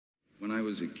I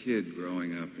was a kid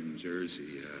growing up in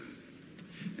Jersey,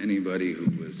 anybody who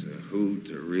was a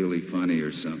hoot or really funny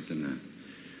or something,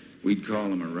 we'd call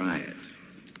him a riot.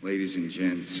 Ladies and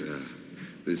gents,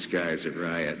 this guy's a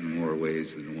riot in more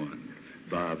ways than one.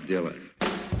 Bob Dylan.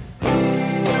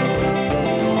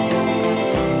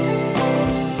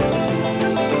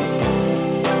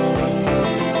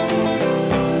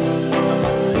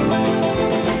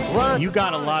 You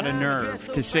got a lot of nerve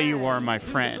to say you are my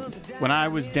friend. When I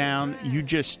was down, you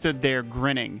just stood there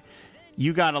grinning.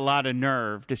 You got a lot of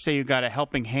nerve to say you got a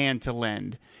helping hand to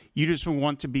lend. You just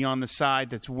want to be on the side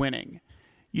that's winning.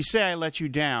 You say I let you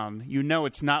down. You know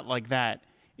it's not like that.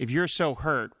 If you're so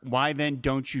hurt, why then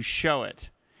don't you show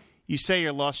it? You say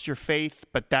you lost your faith,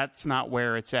 but that's not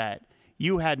where it's at.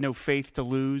 You had no faith to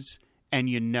lose, and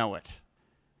you know it.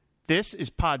 This is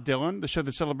Pod Dylan, the show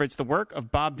that celebrates the work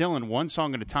of Bob Dylan, one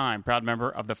song at a time, proud member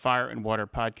of the Fire and Water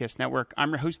Podcast Network. I'm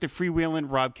your host, the freewheeling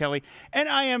Rob Kelly, and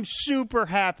I am super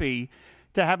happy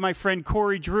to have my friend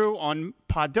Corey Drew on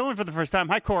Pod Dylan for the first time.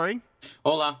 Hi, Corey.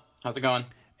 Hola. How's it going?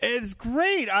 It's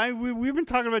great. We've been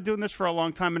talking about doing this for a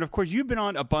long time, and of course, you've been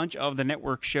on a bunch of the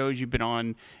network shows. You've been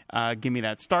on Give Me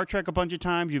That Star Trek a bunch of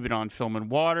times. You've been on Film and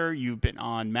Water. You've been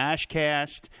on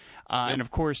MASHcast. Yep. And of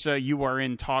course, you are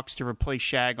in talks to replace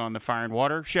Shag on the Fire and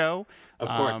Water show. Of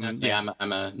course,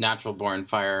 I'm a natural-born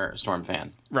Firestorm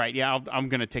fan. Right? Yeah, I'm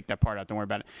going to take that part out. Don't worry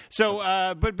about it. So,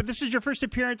 but this is your first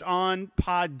appearance on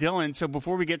Pod Dylan. So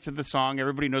before we get to the song,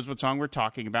 everybody knows what song we're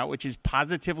talking about, which is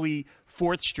Positively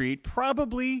 4th Street,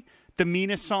 probably the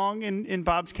meanest song in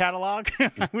Bob's catalog.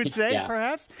 I would say, yeah.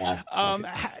 Perhaps. Yeah.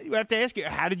 I have to ask you,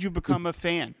 how did you become a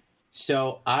fan?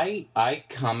 So I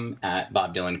come at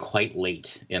Bob Dylan quite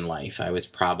late in life. I was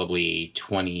probably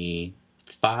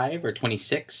 25 or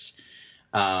 26.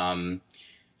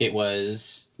 It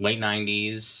was late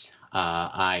 90s.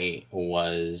 I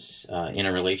was in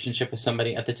a relationship with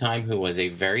somebody at the time who was a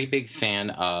very big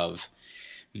fan of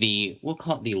we'll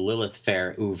call it the Lilith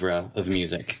Fair oeuvre of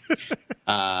music.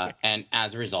 And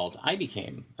as a result, I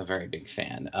became a very big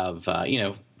fan of,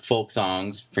 folk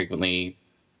songs, frequently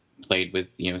played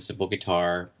with, simple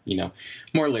guitar,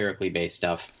 more lyrically based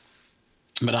stuff.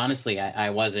 But honestly,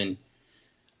 I wasn't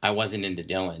into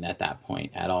Dylan at that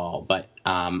point at all. But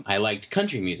I liked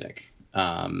country music,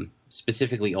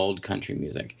 specifically old country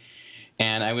music.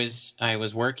 And I was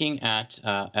working at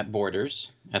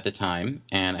Borders at the time,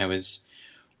 and I was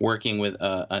working with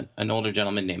an older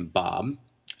gentleman named Bob,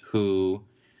 who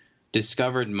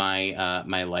discovered my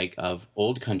like of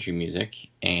old country music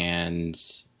and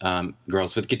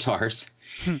girls with guitars.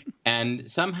 And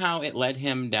somehow it led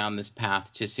him down this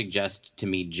path to suggest to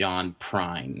me John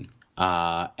Prine.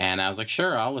 And I was like,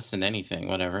 sure, I'll listen to anything,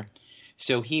 whatever.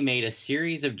 So he made a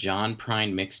series of John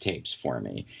Prine mixtapes for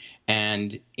me,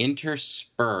 and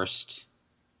interspersed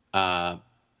in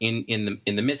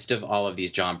the midst of all of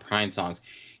these John Prine songs,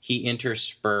 he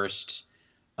interspersed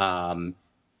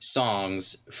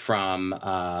songs from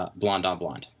Blonde on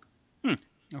Blonde.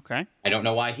 Okay. I don't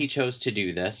know why he chose to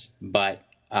do this, but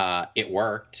it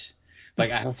worked.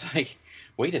 Like, I was like,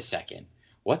 wait a second,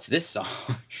 what's this song?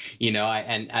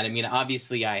 I mean,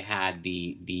 obviously I had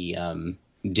the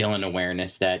Dylan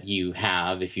awareness that you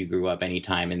have if you grew up any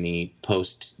time in the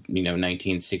post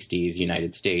 1960s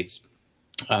United States.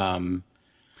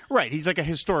 Right. He's like a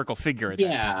historical figure.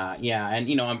 Yeah.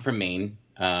 And, I'm from Maine,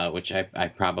 which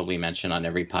I probably mention on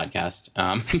every podcast.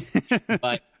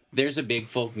 But there's a big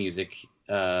folk music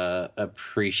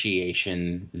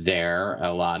appreciation there.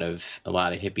 A lot of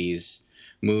hippies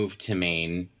moved to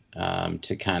Maine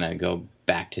to kind of go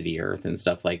back to the earth and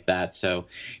stuff like that. So,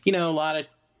 a lot of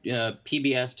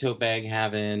PBS tote bag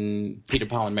having, Peter,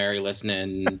 Paul, and Mary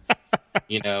listening,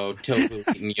 tofu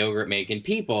eating, yogurt making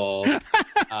people.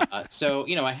 So,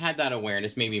 I had that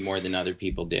awareness maybe more than other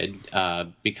people did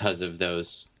because of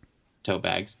those tote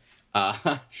bags.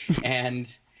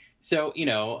 And so,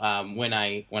 when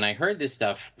I heard this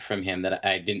stuff from him that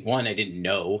I didn't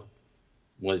know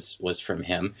was from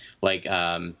him, like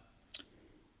Lay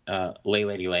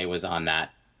Lady Lay was on that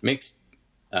mix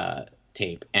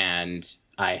tape, and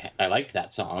I liked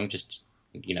that song, just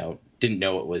didn't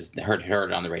know it was heard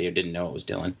it on the radio, didn't know it was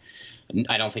Dylan.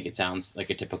 I don't think it sounds like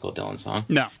a typical Dylan song.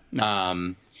 No.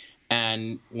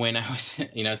 And when I was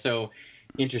so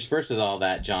interspersed with all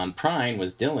that, John Prine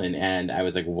was Dylan, and I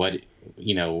was like, what,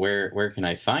 where can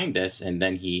I find this? And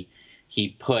then he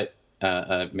put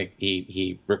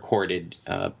he recorded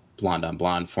Blonde on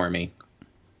Blonde for me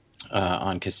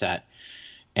on cassette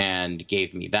and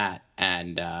gave me that,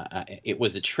 and it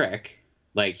was a trick.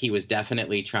 Like, he was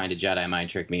definitely trying to Jedi mind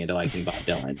trick me into liking Bob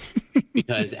Dylan,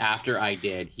 because after I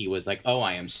did, he was like, oh,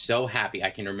 I am so happy.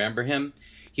 I can remember him.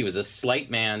 He was a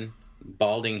slight man,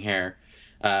 balding hair,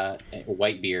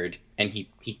 white beard, and he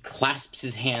clasps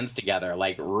his hands together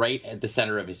like right at the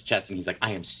center of his chest, and he's like,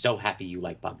 "I am so happy you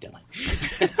like Bob Dylan."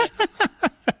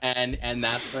 and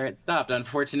that's where it stopped.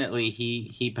 Unfortunately,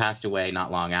 he passed away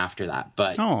not long after that.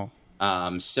 But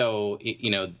so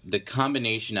the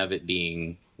combination of it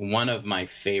being one of my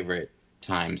favorite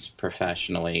times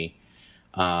professionally,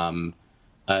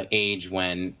 age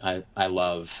when I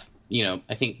love.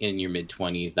 I think in your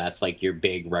mid-20s, that's like your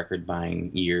big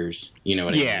record-buying years. You know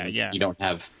what I mean? Yeah. You don't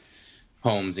have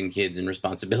homes and kids and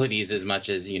responsibilities as much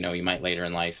as, you might later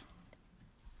in life.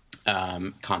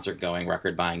 Concert-going,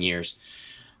 record-buying years.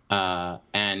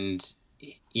 And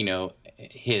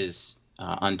his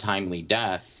untimely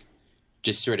death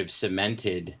just sort of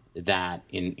cemented that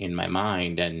in my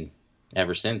mind. And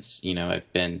ever since,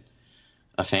 I've been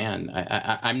a fan.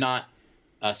 I'm not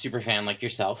a super fan like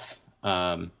yourself.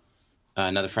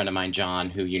 Another friend of mine, John,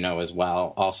 who you know as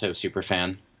well, also super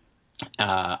fan.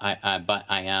 But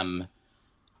I am,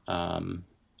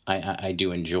 I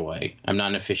do enjoy. I'm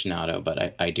not an aficionado,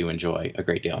 but I do enjoy a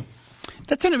great deal.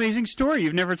 That's an amazing story.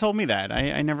 You've never told me that.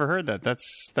 I never heard that.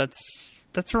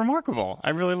 That's remarkable. I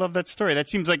really love that story. That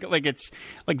seems like it's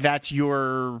like that's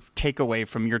your takeaway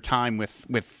from your time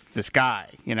with this guy.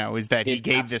 Is that he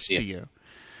gave this to you.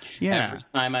 Yeah. Every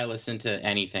time I listen to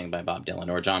anything by Bob Dylan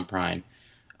or John Prine,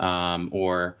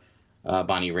 or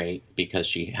Bonnie Raitt, because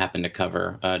she happened to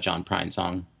cover a John Prine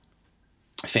song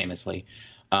famously,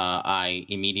 I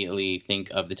immediately think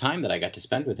of the time that I got to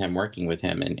spend with him, working with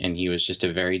him. And he was just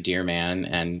a very dear man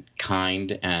and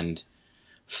kind and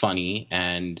funny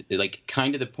and like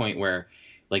kind of the point where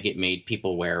like it made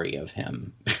people wary of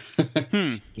him.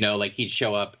 Like he'd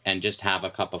show up and just have a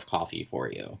cup of coffee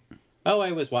for you. Oh,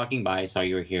 I was walking by, saw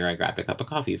you were here. I grabbed a cup of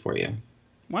coffee for you.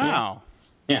 Wow.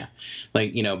 Yeah.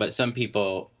 Like, but some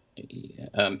people,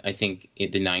 I think the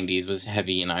 90s was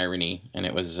heavy in irony, and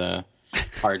it was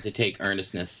hard to take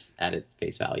earnestness at its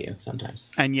face value sometimes.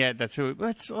 And yet that's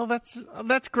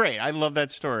great. I love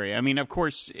that story. I mean, of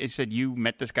course, it said you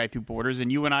met this guy through Borders,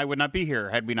 and you and I would not be here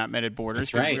had we not met at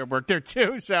Borders. That's right. We worked there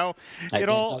too. So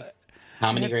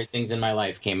how many great things in my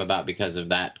life came about because of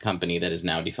that company that is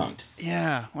now defunct.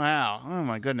 Yeah. Wow. Oh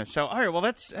my goodness. So, all right. Well,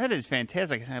 that is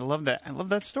fantastic. I love that. I love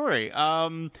that story.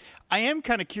 I am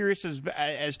kind of curious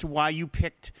as to why you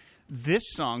picked this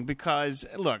song because,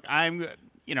 look,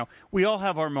 we all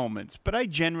have our moments, but I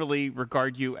generally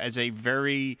regard you as a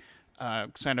very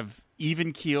kind of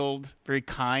even-keeled, very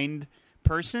kind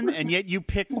person, and yet you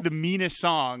picked the meanest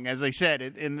song, as I said,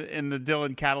 in the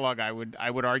Dylan catalog. I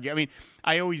would argue. I mean,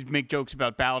 I always make jokes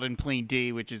about Ballad in Plain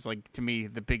D, which is like to me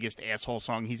the biggest asshole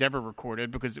song he's ever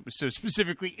recorded because it was so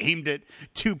specifically aimed at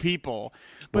two people.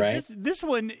 But right. this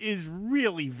one is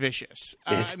really vicious.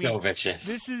 It's so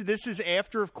vicious. This is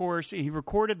after, of course, he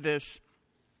recorded this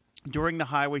during the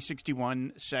Highway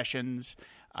 61 sessions.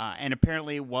 And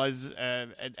apparently it was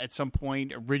at some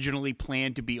point originally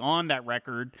planned to be on that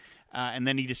record. And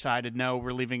then he decided, no,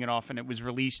 we're leaving it off. And it was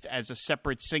released as a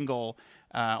separate single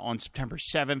on September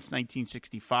 7th,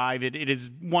 1965. It is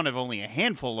one of only a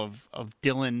handful of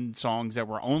Dylan songs that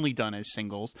were only done as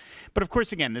singles. But, of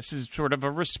course, again, this is sort of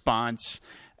a response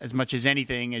as much as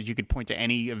anything, as you could point to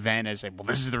any event as well,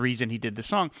 this is the reason he did the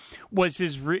song, was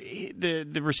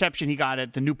the reception he got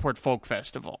at the Newport Folk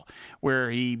Festival,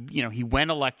 where he went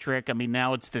electric. I mean,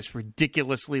 now it's this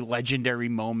ridiculously legendary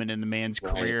moment in the man's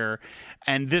career,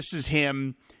 and this is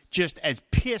him just as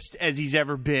pissed as he's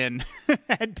ever been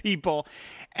at people.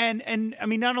 And I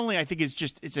mean, not only I think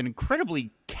it's an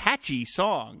incredibly catchy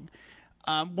song.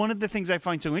 One of the things I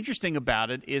find so interesting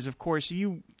about it is, of course,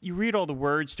 you read all the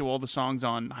words to all the songs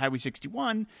on Highway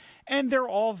 61, and they're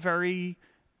all very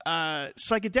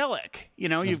psychedelic.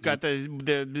 You've got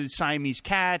the Siamese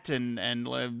cat and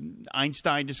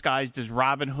Einstein disguised as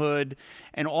Robin Hood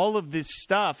and all of this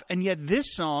stuff, and yet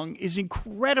this song is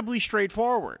incredibly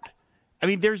straightforward. I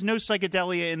mean, there's no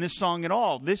psychedelia in this song at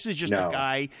all. This is just a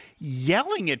guy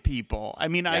yelling at people. I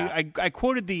mean, I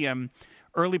quoted the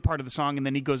early part of the song, and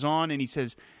then he goes on and he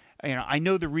says, I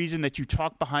know the reason that you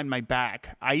talk behind my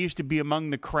back. I used to be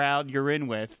among the crowd you're in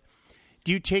with.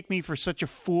 Do you take me for such a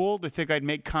fool to think I'd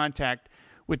make contact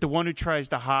with the one who tries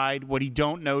to hide what he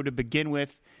don't know to begin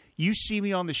with? You see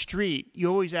me on the street. You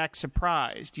always act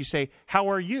surprised. You say,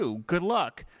 how are you? Good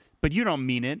luck. But you don't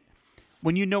mean it.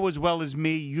 When you know as well as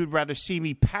me, you'd rather see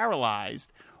me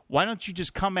paralyzed. Why don't you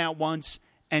just come out once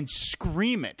and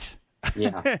scream it?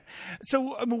 Yeah.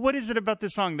 So what is it about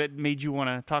this song that made you want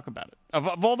to talk about it?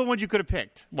 Of all the ones you could have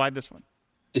picked, why this one?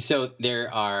 So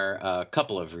there are a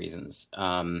couple of reasons.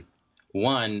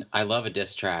 one, I love a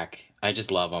diss track. I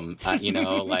just love them.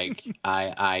 Like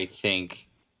I think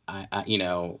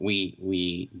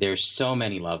we there's so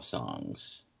many love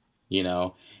songs,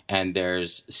 and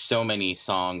there's so many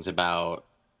songs about,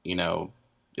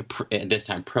 at this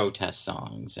time protest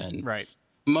songs, and Right.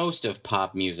 most of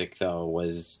pop music though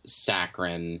was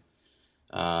saccharine,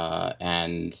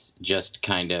 and just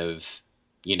kind of,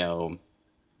 I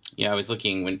was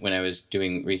looking when I was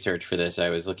doing research for this, I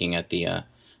was looking at the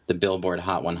Billboard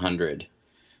Hot 100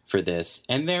 for this,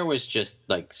 and there was just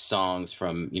like songs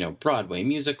from, Broadway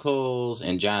musicals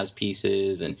and jazz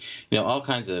pieces and, all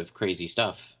kinds of crazy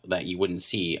stuff that you wouldn't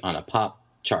see on a pop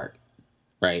chart,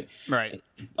 right? Right.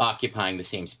 Occupying the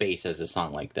same space as a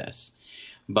song like this.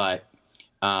 But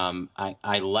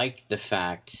I like the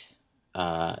fact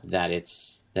that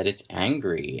it's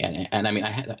angry, and I mean,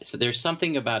 so there's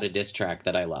something about a diss track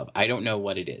that I love. I don't know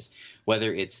what it is,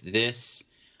 whether it's this,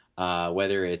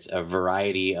 whether it's a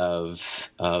variety of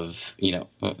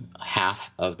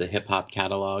half of the hip hop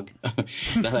catalog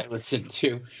that I listen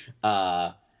to,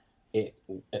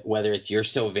 whether it's "You're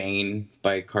So Vain"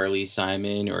 by Carly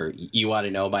Simon or "You Ought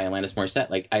to Know" by Alanis Morissette.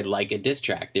 Like, I like a diss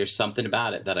track. There's something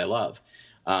about it that I love.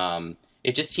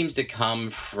 It just seems to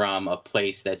come from a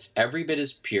place that's every bit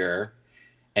as pure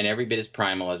and every bit as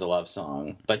primal as a love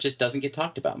song, but just doesn't get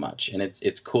talked about much. And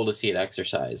it's cool to see it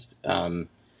exercised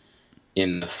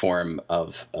in the form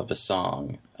of a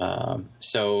song.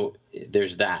 So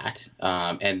there's that.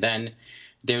 And then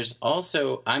there's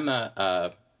also, I'm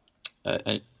a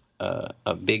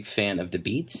big fan of the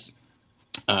beats.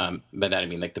 By that I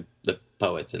mean like the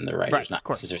poets and the writers, right, not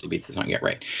necessarily the beats of the song. Yeah,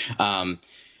 right.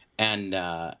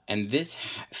 And this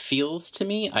feels to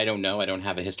me, I don't know, I don't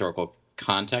have a historical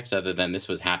context other than this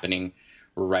was happening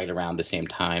right around the same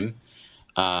time.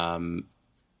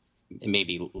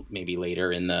 Maybe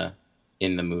later in the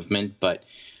movement, but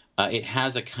it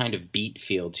has a kind of beat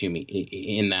feel to me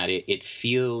in that it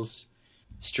feels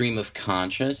stream of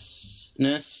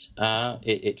consciousness.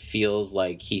 It feels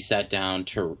like he sat down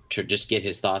to just get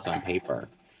his thoughts on paper,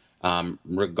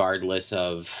 regardless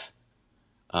of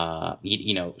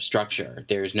structure.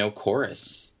 There's no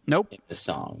chorus. Nope. In the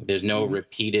song, there's no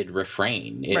repeated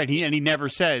refrain. Right, and he never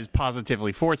says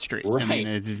positively 4th Street. Right. I mean,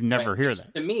 it's never hear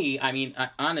that. To me, I mean,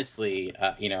 honestly,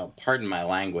 pardon my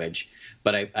language,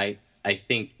 but I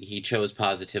think he chose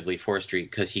positively 4th Street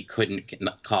because he couldn't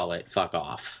call it "fuck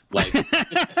off." Like,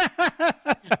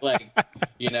 like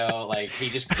he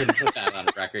just couldn't put that on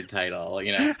a record title,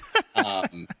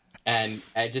 and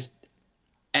I just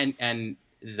and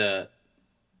the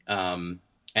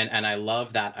and I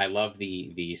love that. I love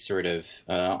the sort of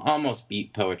almost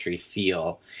beat poetry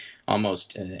feel,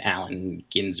 almost Allen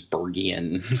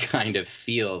Ginsbergian kind of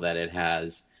feel that it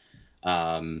has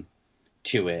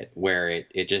to it, where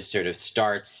it just sort of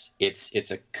starts.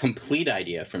 It's a complete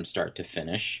idea from start to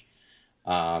finish,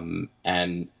 and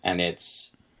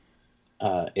it's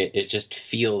it just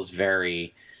feels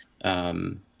very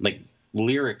like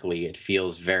lyrically it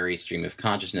feels very stream of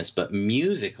consciousness, but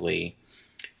musically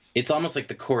it's almost like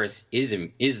the chorus is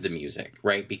the music,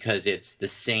 right? Because it's the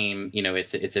same,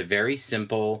 it's a very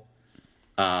simple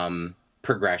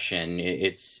progression.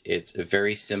 It's a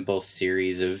very simple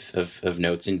series of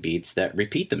notes and beats that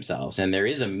repeat themselves, and there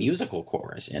is a musical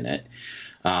chorus in it,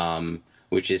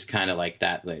 which is kind of like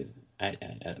that,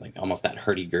 like almost that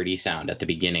hurdy-gurdy sound at the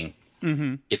beginning.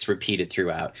 Mm-hmm. It's repeated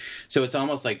throughout, so it's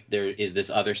almost like there is this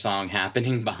other song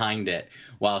happening behind it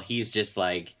while he's just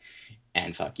like,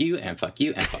 and fuck you, and fuck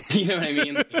you, and fuck you. You know what I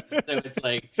mean? So it's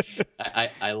like,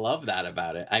 I love that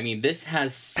about it. I mean, this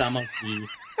has some of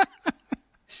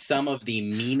the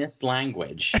meanest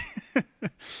language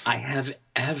I have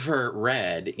ever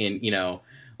read in,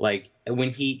 like when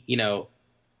he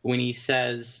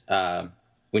says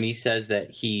that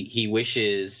he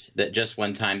wishes that just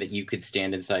one time that you could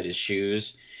stand inside his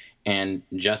shoes, and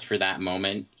just for that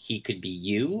moment he could be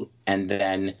you, and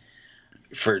then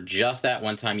for just that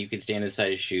one time you could stand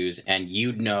inside his shoes and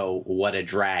you'd know what a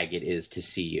drag it is to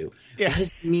see you. Yeah. That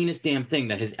is the meanest damn thing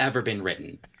that has ever been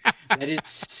written. That is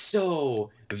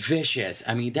so vicious.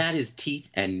 I mean, that is teeth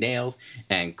and nails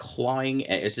and clawing.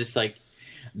 It's just like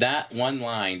that one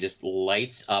line just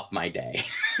lights up my day.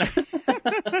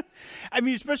 I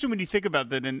mean, especially when you think about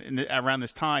that around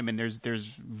this time, and there's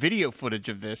video footage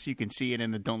of this. You can see it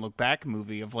in the Don't Look Back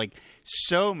movie of like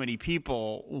so many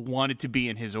people wanted to be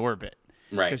in his orbit.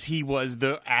 Right. Because he was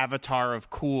the avatar of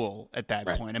cool at that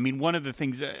point. I mean, one of the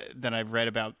things that I've read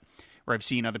about, or I've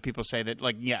seen other people say that,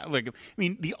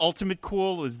 the ultimate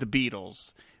cool is the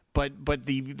Beatles, but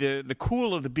the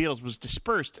cool of the Beatles was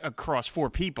dispersed across 4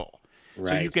 people.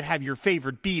 Right. So you could have your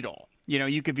favorite Beatle, You know,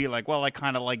 you could be like, well, I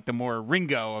kind of like the more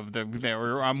Ringo of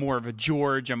or I'm more of a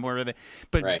George, I'm more of the.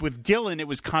 But with Dylan, it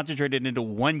was concentrated into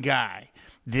one guy.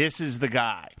 This is the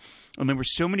guy. And there were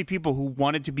so many people who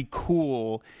wanted to be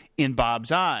cool in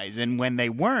Bob's eyes. And when they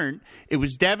weren't, it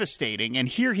was devastating. And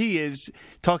here he is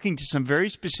talking to some very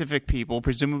specific people,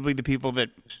 presumably the people that,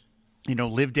 you know,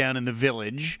 live down in the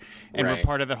Village and were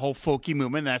part of that whole folky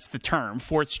movement. That's the term,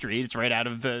 4th Street. It's right out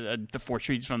of the 4th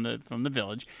Streets from the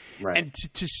Village. Right. And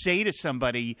to say to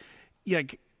somebody,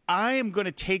 like, I am going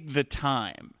to take the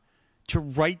time to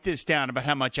write this down about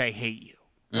how much I hate you.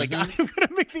 Like, I'm going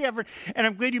to make the effort. And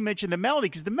I'm glad you mentioned the melody,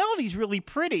 because the melody's really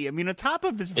pretty. I mean, on top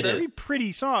of this very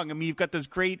pretty song, I mean, you've got those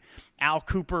great Al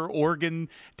Cooper organ.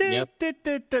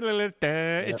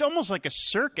 It's almost like a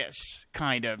circus,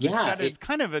 kind of. Yeah, it's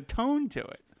kind of a tone to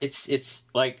it. It's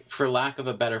like, for lack of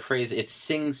a better phrase, it's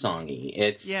sing-songy.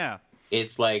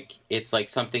 It's like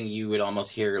something you would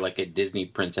almost hear like a Disney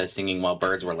princess singing while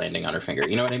birds were landing on her finger.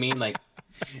 You know what I mean? Like,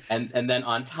 and then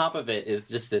on top of it is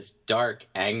just this dark,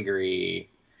 angry,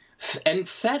 and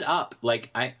fed up.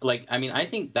 I mean, I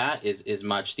think that is as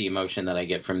much the emotion that I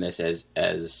get from this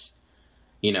as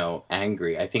you know,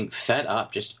 angry. I think fed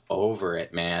up, just over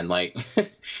it, man. Like,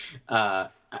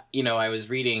 you know, I was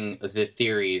reading the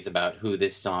theories about who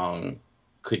this song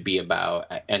could be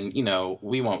about, and you know,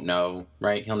 we won't know,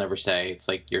 right? He'll never say. It's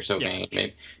like, you're so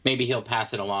vain. Maybe he'll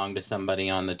pass it along to somebody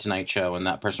on the Tonight Show, and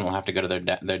that person will have to go to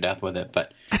their death with it.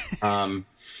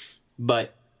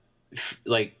 But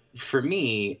like, for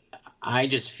me, I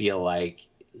just feel like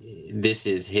this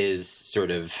is his sort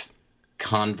of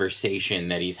conversation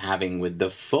that he's having with the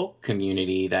folk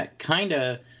community that kind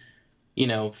of, you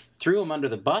know, threw him under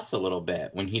the bus a little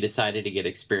bit when he decided to get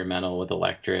experimental with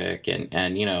electric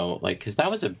and you know, like, because that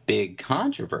was a big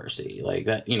controversy, like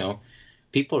that, you know,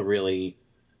 people really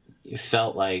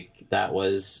felt like that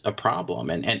was a problem.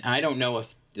 And I don't know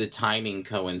if the timing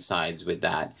coincides with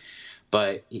that,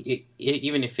 but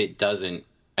even if it doesn't,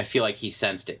 I feel like he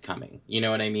sensed it coming. You know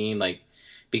what I mean? Like,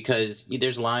 because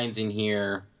there's lines in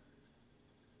here,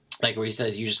 like, where he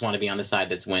says, you just want to be on the side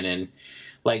that's winning.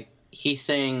 Like, he's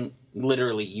saying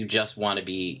literally, you just want to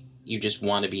be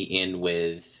in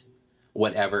with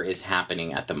whatever is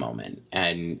happening at the moment.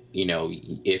 And, you know,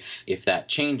 if that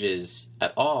changes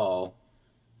at all,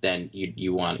 then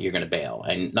you're going to bail.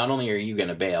 And not only are you going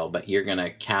to bail, but you're going to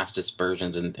cast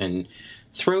aspersions and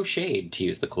throw shade, to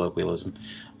use the colloquialism,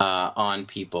 on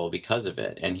people because of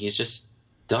it. And he's just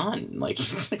done. Like,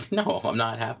 he's like, no, I'm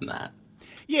not having that.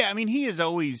 Yeah, I mean, he is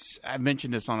always, I've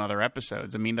mentioned this on other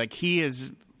episodes, I mean, like, he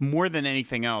is, more than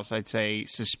anything else, I'd say,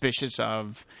 suspicious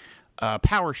of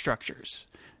power structures,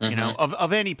 you know,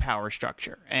 of any power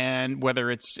structure. And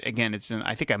whether it's, again,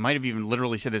 I think I might have even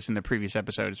literally said this in the previous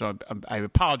episode, so I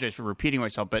apologize for repeating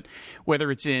myself, but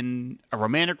whether it's in a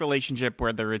romantic relationship,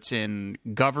 whether it's in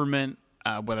government,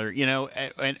 whether, you know,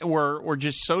 or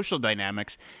just social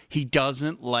dynamics, he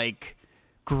doesn't like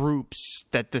groups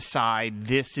that decide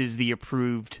this is the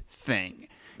approved thing.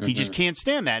 He just can't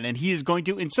stand that, and he is going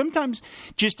to. And sometimes,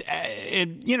 just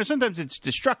you know, sometimes it's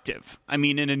destructive. I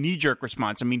mean, in a knee-jerk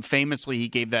response. I mean, famously, he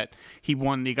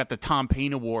got the Tom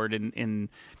Paine Award in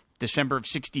December of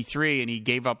 '63, and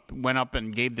he went up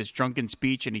and gave this drunken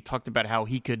speech, and he talked about how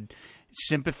he could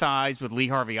sympathize with Lee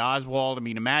Harvey Oswald. I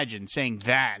mean, imagine saying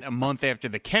that a month after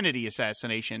the Kennedy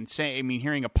assassination.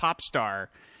 Hearing a pop star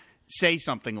say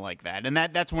something like that, and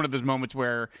that's one of those moments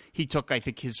where he took, I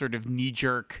think, his sort of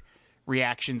knee-jerk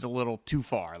reactions a little too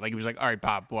far. Like, he was like, all right,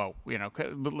 Bob, whoa, you know,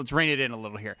 let's rein it in a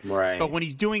little here. Right. But when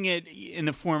he's doing it in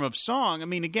the form of song, I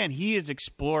mean, again, he is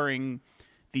exploring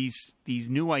these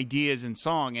new ideas in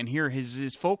song, and here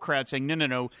his folk crowd saying,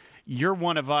 no, you're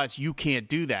one of us, you can't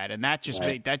do that. And that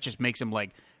just makes him, like,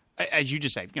 as you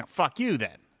just say, you know, fuck you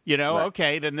then. You know, right.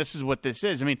 Okay, then this is what this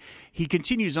is. I mean, he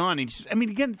continues on.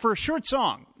 Again, for a short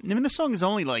song, I mean, the song is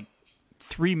only like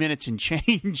 3 minutes and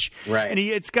change. Right. And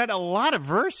it's got a lot of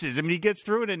verses. I mean, he gets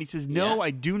through it and he says, no, I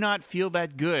do not feel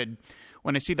that good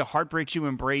when I see the heartbreaks you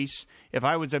embrace. If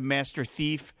I was a master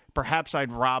thief, perhaps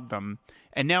I'd rob them.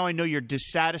 And now I know you're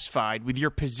dissatisfied with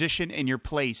your position and your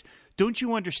place. Don't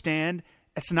you understand?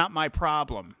 It's not my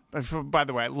problem. By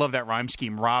the way, I love that rhyme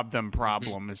scheme. Rob them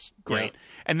problem is great. Yeah.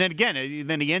 And then again,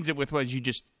 he ends it with what you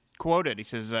just quoted. He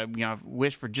says, you know,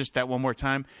 wish for just that one more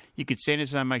time. You could stand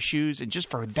inside my shoes, and just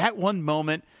for that one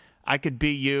moment, I could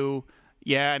be you.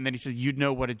 Yeah. And then he says, you'd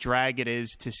know what a drag it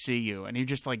is to see you. And you're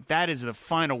just like, that is the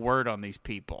final word on these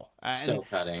people. So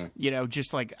cutting. You know,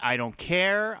 just like, I don't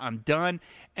care. I'm done.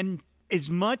 And as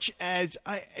much as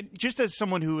just as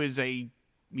someone who is a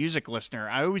music listener,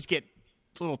 I always get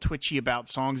a little twitchy about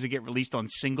songs that get released on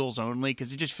singles only,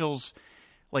 because it just feels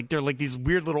Like they're like these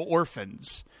weird little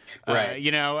orphans. Right.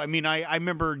 You know, I mean, I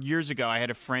remember years ago I had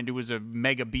a friend who was a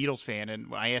mega Beatles fan, and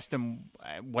I asked him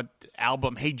what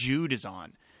album Hey Jude is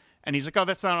on. And he's like, oh,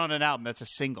 that's not on an album. That's a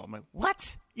single. I'm like,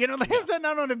 what? You know, that's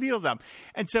not on a Beatles album.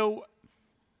 And so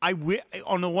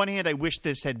on the one hand, I wish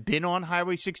this had been on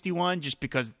Highway 61 just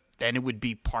because then it would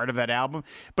be part of that album.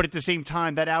 But at the same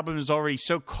time, that album is already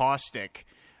so caustic.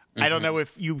 I don't know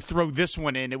if you throw this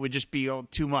one in, it would just be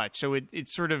too much. So it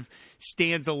sort of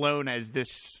stands alone as this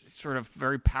sort of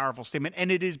very powerful statement.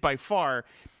 And it is by far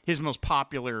his most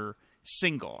popular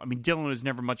single. I mean, Dylan was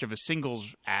never much of a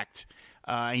singles act.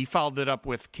 He followed it up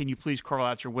with "Can You Please Crawl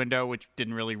Out Your Window," which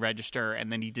didn't really register,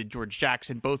 and then he did George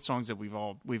Jackson, both songs that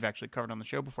we've actually covered on the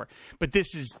show before. But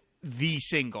this is the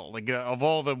single, like of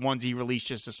all the ones he released,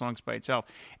 just the songs by itself,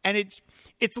 and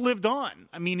it's lived on.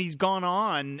 I mean, he's gone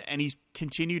on and he's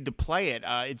continued to play it.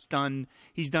 He's done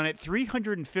it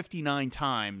 359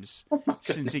 times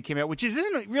since he came out, which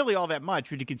isn't really all that much,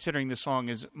 really, considering the song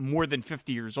is more than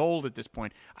 50 years old at this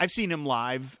point. I've seen him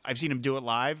live. I've seen him do it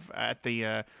live at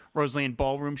the Roseland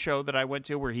Ballroom show that I went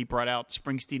to, where he brought out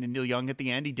Springsteen and Neil Young at the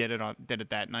end. He did it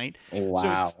that night.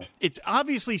 Wow. So it's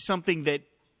obviously something that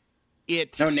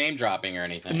no name dropping or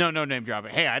anything. No name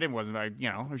dropping. Hey, I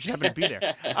just happened to be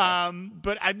there.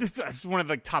 But it's one of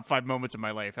the top 5 moments of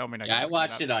my life. Help me not. Yeah, I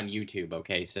watched it on YouTube.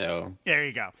 Okay, so there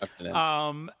you go.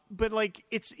 But like,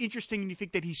 it's interesting when you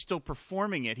think that he's still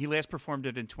performing it. He last performed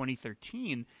it in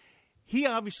 2013. He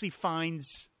obviously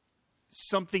finds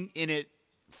something in it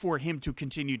for him to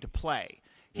continue to play.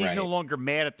 He's no longer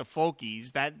mad at the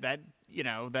Folkies.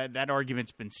 That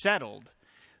argument's been settled.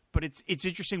 But it's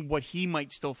interesting what he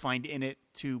might still find in it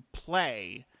to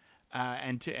play,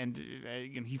 and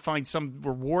he finds some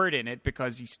reward in it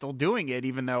because he's still doing it,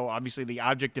 even though obviously the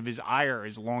object of his ire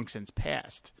is long since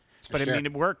passed. But sure. I mean,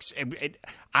 it works.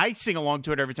 I sing along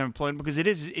to it every time I'm playing because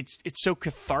it's so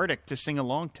cathartic to sing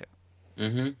along to.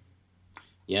 Mm-hmm.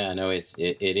 Yeah, no, it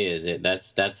is.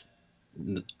 That's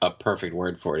a perfect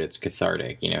word for it. It's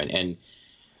cathartic, and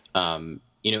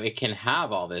it can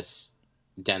have all this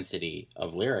density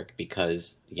of lyric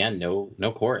because, again,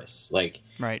 no chorus. Like,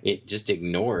 right. It just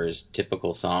ignores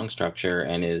typical song structure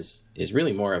and is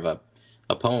really more of a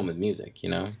poem with music,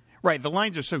 Right. The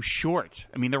lines are so short.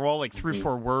 I mean, they're all like 3 or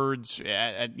 4 words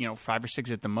at 5 or 6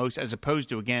 at the most, as opposed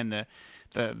to, again,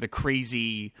 the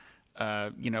crazy,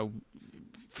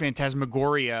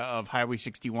 phantasmagoria of Highway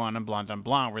 61 and Blonde on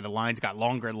Blonde, where the lines got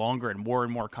longer and longer and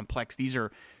more complex. These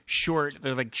are short.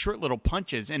 They're like short little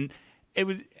punches. And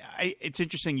it's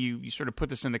interesting you sort of put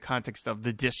this in the context of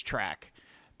the diss track,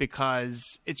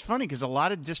 because it's funny because a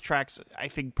lot of diss tracks I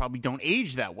think probably don't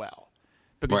age that well.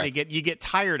 Because you get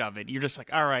tired of it. You're just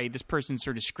like, all right, this person's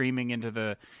sort of screaming into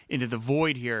the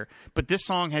void here. But this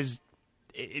song to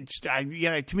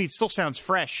me, it still sounds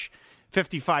fresh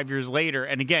 55 years later.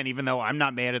 And again, even though I'm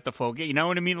not mad at the folk, you know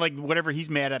what I mean? Like, whatever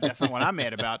he's mad at, that's not what I'm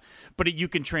mad about. But you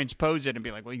can transpose it and be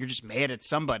like, well, you're just mad at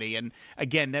somebody. And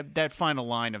again, that final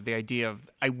line of the idea of,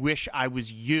 I wish I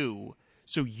was you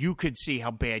so you could see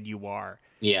how bad you are,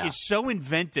 is so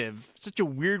inventive, such a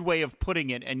weird way of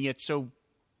putting it, and yet so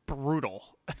brutal.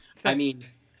 I mean,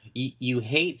 you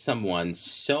hate someone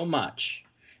so much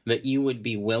that you would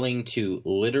be willing to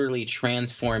literally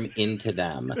transform into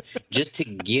them just to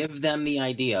give them the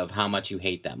idea of how much you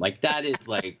hate them. Like, that is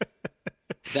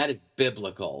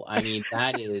biblical. I mean,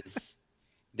 that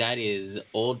is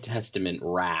Old Testament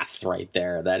wrath right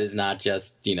there. That is not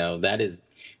just, that is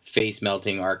face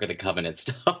melting Ark of the Covenant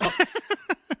stuff.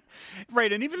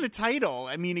 Right, and even the title,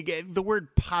 I mean, again, the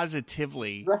word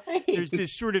positively, right. There's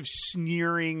this sort of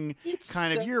sneering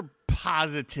you're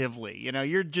positively,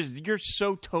 you're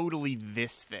so totally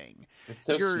this thing. It's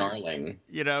so snarling.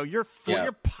 You're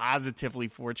positively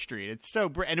 4th Street. It's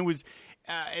so, and it was,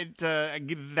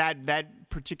 that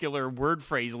particular word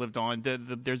phrase lived on.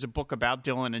 There's a book about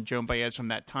Dylan and Joan Baez from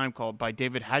that time called by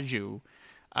David Haju.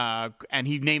 And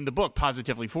he named the book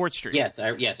Positively 4th Street. Yes, I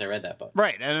read that book.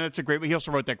 Right, and that's a great. He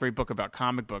also wrote that great book about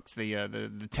comic books, the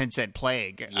 10-cent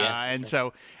plague. Yes, and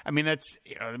so I mean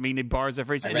it borrows that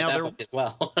phrase. I read that book as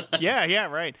well. yeah,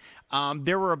 right.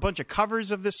 There were a bunch of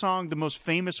covers of this song. The most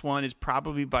famous one is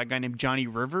probably by a guy named Johnny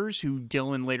Rivers, who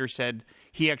Dylan later said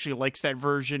he actually likes that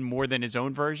version more than his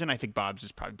own version. I think Bob's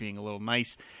is probably being a little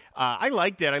nice. I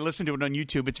liked it. I listened to it on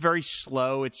YouTube. It's very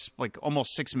slow. It's like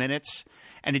almost 6 minutes.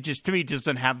 And it just, to me,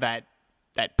 doesn't have that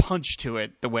punch to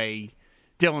it the way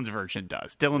Dylan's version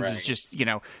does. Dylan's is just,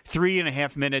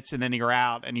 3.5 minutes and then you're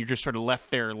out and you're just sort of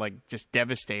left there like just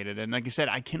devastated. And like I said,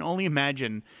 I can only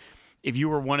imagine if you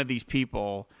were one of these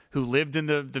people who lived in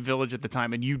the village at the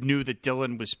time and you knew that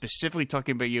Dylan was specifically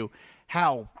talking about you,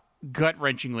 how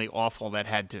gut-wrenchingly awful that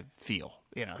had to feel.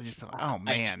 You know, just like, oh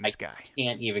man, this guy. I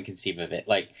can't even conceive of it.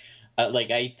 Like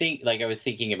I think, like I was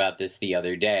thinking about this the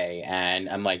other day, and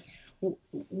I'm like,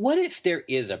 what if there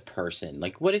is a person?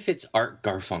 Like, what if it's Art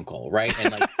Garfunkel, right?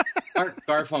 And like Art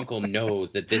Garfunkel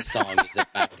knows that this song is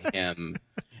about him,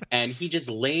 and he just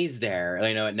lays there,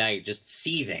 you know, at night, just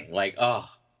seething, like, oh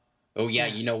yeah,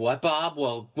 you know what, Bob?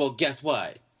 Well, guess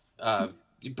what?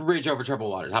 Bridge over troubled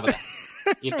waters. How about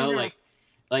that? You know, like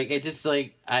it just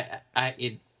like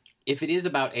if it is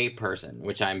about a person,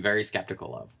 which I'm very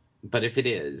skeptical of, but if it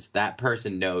is, that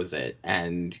person knows it.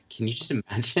 And can you just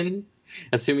imagine,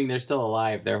 assuming they're still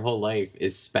alive, their whole life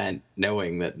is spent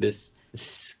knowing that this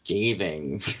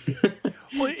scathing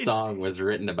song was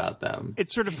written about them?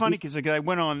 It's sort of funny because I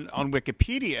went on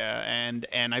Wikipedia and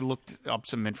I looked up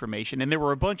some information, and there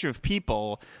were a bunch of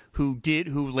people who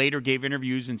later gave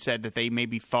interviews and said that they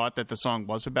maybe thought that the song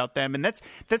was about them, and that's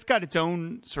got its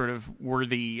own sort of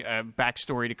worthy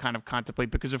backstory to kind of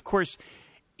contemplate, because of course,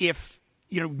 if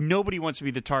nobody wants to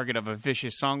be the target of a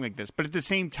vicious song like this, but at the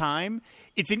same time,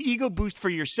 it's an ego boost for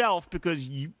yourself because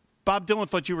Bob Dylan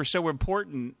thought you were so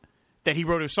important that he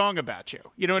wrote a song about you.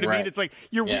 You know what I mean? It's like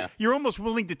you're almost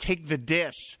willing to take the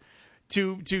diss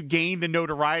to gain the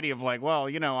notoriety of like, well,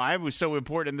 I was so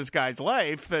important in this guy's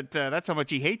life that that's how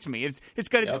much he hates me. It's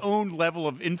got its own level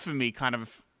of infamy kind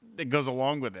of that goes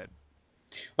along with it.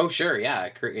 Oh, sure. Yeah.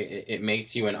 It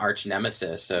makes you an arch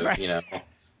nemesis of,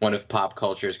 one of pop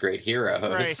culture's great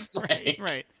heroes.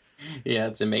 Right. Yeah.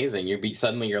 It's amazing.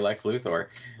 Suddenly you're Lex Luthor.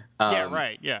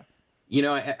 Yeah.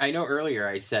 I know earlier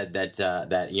I said that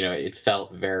it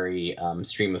felt very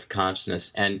stream of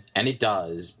consciousness, and it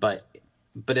does, but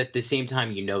at the same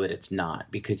time that it's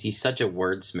not, because he's such a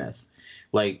wordsmith.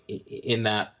 Like in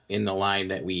the line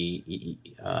that we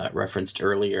referenced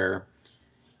earlier,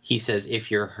 he says,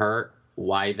 "If you're hurt,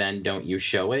 why then don't you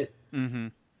show it?" Mm-hmm.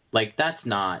 Like that's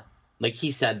not like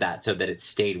he said that so that it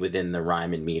stayed within the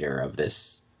rhyme and meter of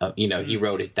this. He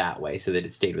wrote it that way so that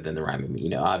it stayed within the rhyme and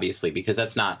meter. Obviously, because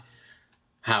that's not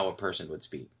how a person would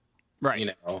speak.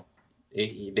 Right.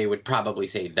 They would probably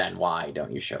say, then why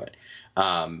don't you show it?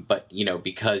 But,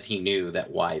 because he knew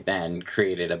that why then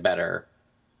created a better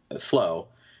flow,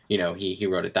 he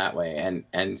wrote it that way.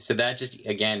 And so that just,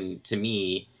 again, to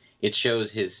me, it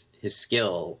shows his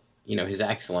skill, his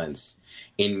excellence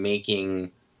in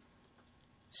writing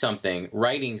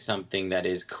something that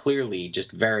is clearly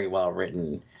just very well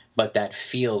written, but that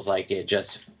feels like it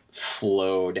just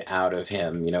flowed out of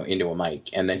him, into a mic,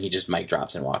 and then he just mic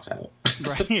drops and walks out.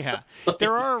 Right, yeah.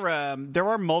 There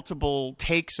are multiple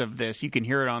takes of this. You can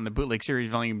hear it on the Bootleg Series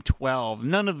Volume 12.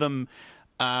 None of them,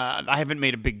 I haven't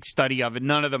made a big study of it.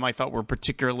 None of them I thought were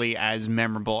particularly as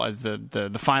memorable as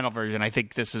the final version. I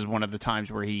think this is one of the times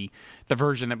where the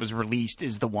version that was released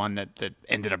is the one that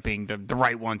ended up being the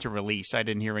right one to release. I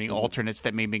didn't hear any alternates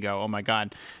that made me go, oh my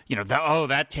God,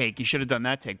 that take, you should have done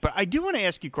that take. But I do want to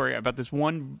ask you, Corey, about this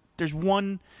one. There's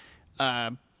one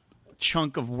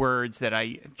chunk of words that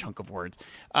I'm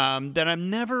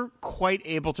never quite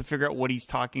able to figure out what he's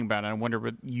talking about. And I wonder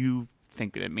what you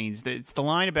think that it means. It's the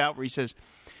line about where he says,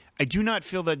 "I do not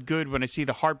feel that good when I see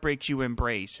the heartbreaks you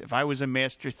embrace. If I was a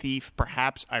master thief,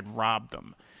 perhaps I'd rob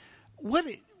them." What,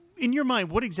 in your mind,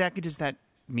 what exactly does that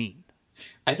mean?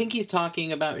 I think he's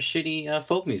talking about shitty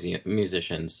folk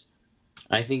musicians.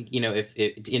 I think, if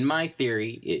in my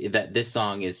theory that this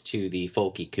song is to the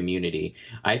folky community,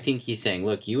 I think he's saying,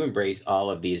 look, you embrace all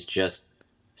of these just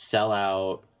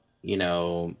sellout,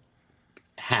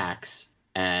 hacks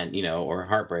and, or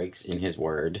heartbreaks in his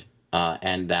word,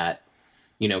 and that,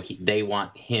 they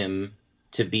want him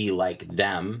to be like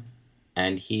them,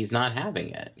 and he's not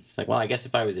having it. He's like, well, I guess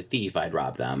if I was a thief, I'd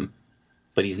rob them.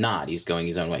 But he's not. He's going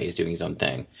his own way. He's doing his own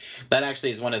thing. That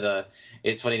actually is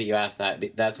it's funny that you asked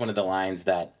that. That's one of the lines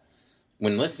that,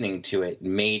 when listening to it,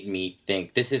 made me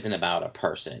think this isn't about a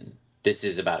person. This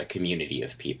is about a community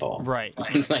of people. Right.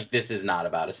 Like, this is not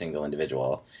about a single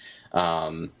individual.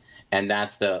 And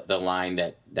that's the line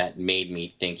that made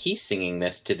me think he's singing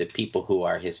this to the people who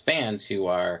are his fans, who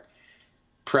are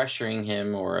pressuring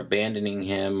him or abandoning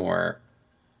him, or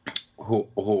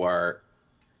who are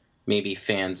maybe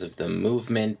fans of the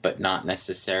movement, but not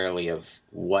necessarily of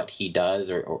what he does,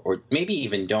 or maybe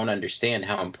even don't understand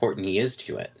how important he is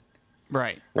to it.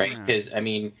 Right. Because,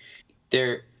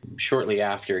 shortly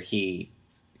after, he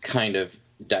kind of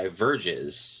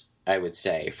diverges, I would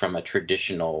say, from a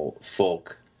traditional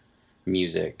folk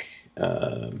music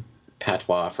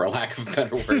patois, for a lack of a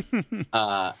better word.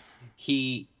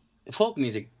 Folk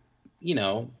music,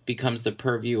 becomes the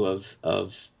purview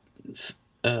of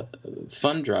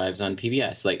fun drives on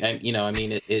PBS. Like,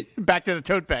 it back to the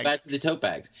tote bags. Back to the tote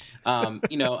bags.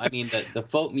 The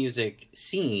folk music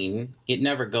scene, it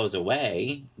never goes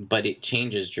away, but it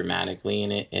changes dramatically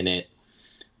in it.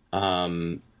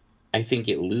 I think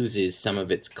it loses some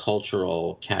of its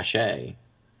cultural cachet.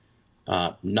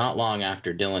 Not long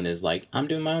after Dylan is like, I'm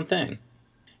doing my own thing.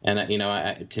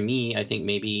 And, to me, I think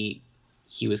maybe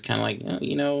he was kind of like,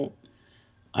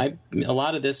 a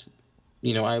lot of this,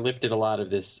 I lifted a lot of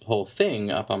this whole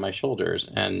thing up on my shoulders,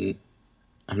 and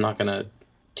I'm not going to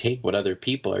take what other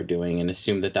people are doing and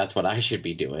assume that that's what I should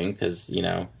be doing, because,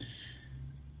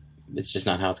 it's just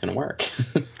not how it's going to work.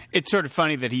 It's sort of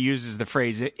funny that he uses the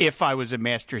phrase, if I was a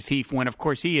master thief, when, of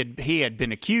course, he had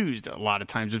been accused a lot of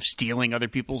times of stealing other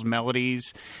people's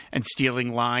melodies and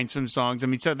stealing lines from songs. I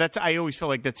mean, so I always feel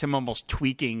like that's him almost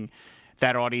tweaking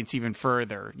that audience even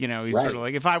further. He's right. Sort of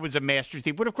like, if I was a master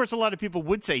thief, but of course a lot of people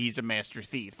would say he's a master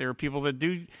thief. There are people that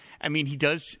do. I mean, he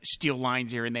does steal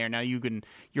lines here and there. Now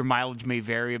your mileage may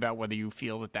vary about whether you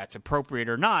feel that that's appropriate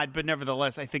or not, but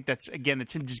nevertheless, I think that's him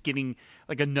just getting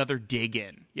like another dig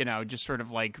in, just sort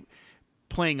of like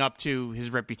playing up to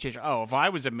his reputation. Oh, if I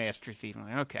was a master thief, I'm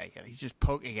like, okay, he's just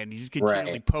poking again. He's just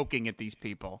continually poking at these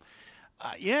people.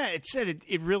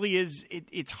 It really is.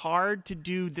 It's hard to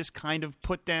do this kind of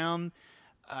put down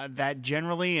that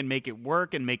generally and make it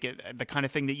work and make it the kind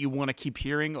of thing that you want to keep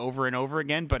hearing over and over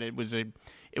again. But it was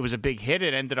a big hit.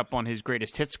 It ended up on his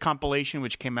greatest hits compilation,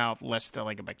 which came out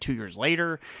about 2 years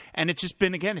later. And it's just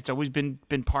been, again, it's always been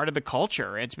part of the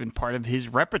culture. It's been part of his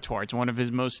repertoire. It's one of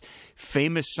his most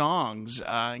famous songs. Like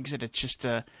I said, it's just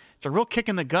it's a real kick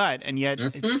in the gut, and yet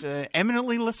it's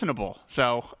eminently listenable.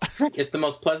 So it's the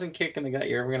most pleasant kick in the gut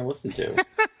you're ever going to listen to.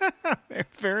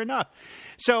 Fair enough.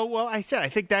 So, well, I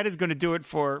think that is going to do it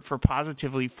for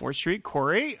Positively 4th Street.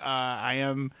 Corey, I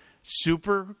am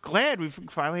super glad we've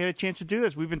finally had a chance to do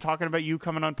this. We've been talking about you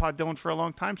coming on Pod Dylan for a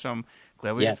long time, so I'm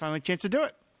glad we had finally a chance to do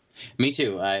it. Me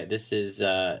too. This is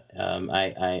I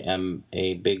am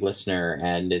a big listener,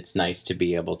 and it's nice to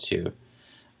be able to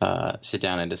sit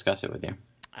down and discuss it with you.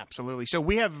 Absolutely. So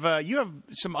we have you have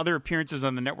some other appearances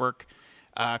on the network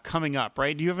coming up,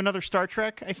 right? Do you have another Star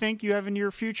Trek, I think you have in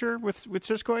your future with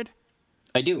Siskoid?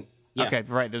 I do. Yeah. Okay,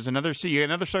 right. There's another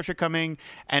Star Trek coming,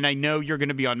 and I know you're going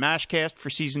to be on MASHcast for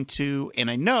season 2,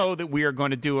 and I know that we are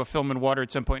going to do a Film and Water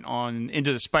at some point on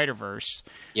Into the Spider-Verse.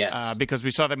 Yes. Because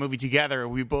we saw that movie together.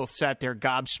 We both sat there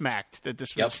gobsmacked that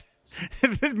this was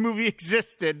the movie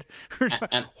existed.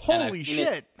 Holy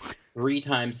shit. 3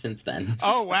 times since then.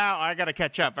 Oh wow, I gotta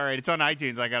catch up. All right, it's on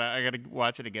iTunes. I gotta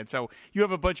watch it again. So you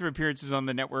have a bunch of appearances on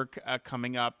the network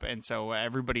coming up, and so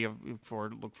everybody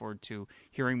look forward to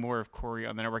hearing more of Corey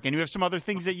on the network. And you have some other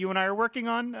things that you and I are working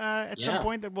on at some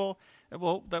point that will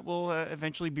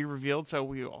eventually be revealed. So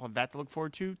we all have that to look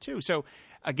forward to too. So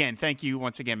again, thank you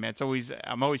once again, man.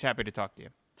 I'm always happy to talk to you.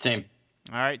 Same.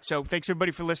 All right, so thanks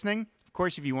everybody for listening. Of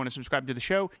course, if you want to subscribe to the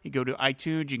show, you go to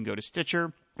iTunes, you can go to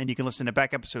Stitcher, and you can listen to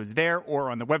back episodes there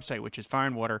or on the website, which is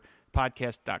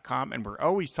fireandwaterpodcast.com. And we're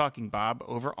always talking, Bob,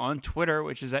 over on Twitter,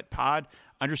 which is at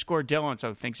pod_Dylan.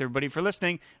 So thanks, everybody, for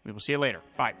listening. We will see you later.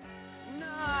 Bye. No,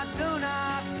 I do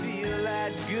not feel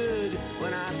that good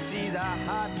when I see the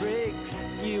heartbreaks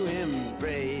you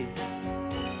embrace.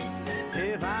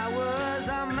 If I was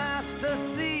a master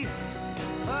thief,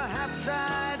 perhaps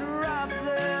I'd rob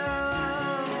them.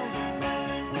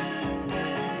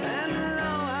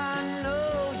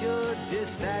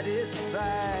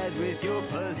 Dissatisfied with your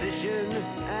position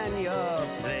and your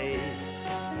place.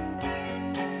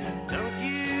 Don't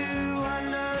you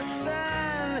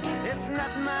understand? It's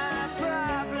not my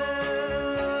problem.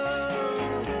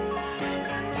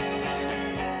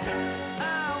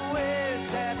 I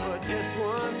wish that for just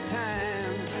one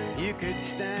time you could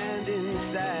stand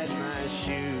inside my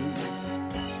shoes.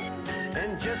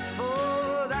 And just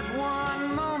for that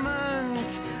one moment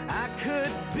I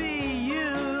could be you.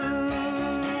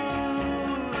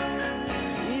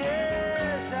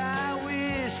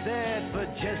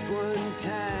 Just one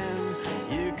time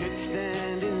you could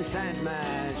stand inside my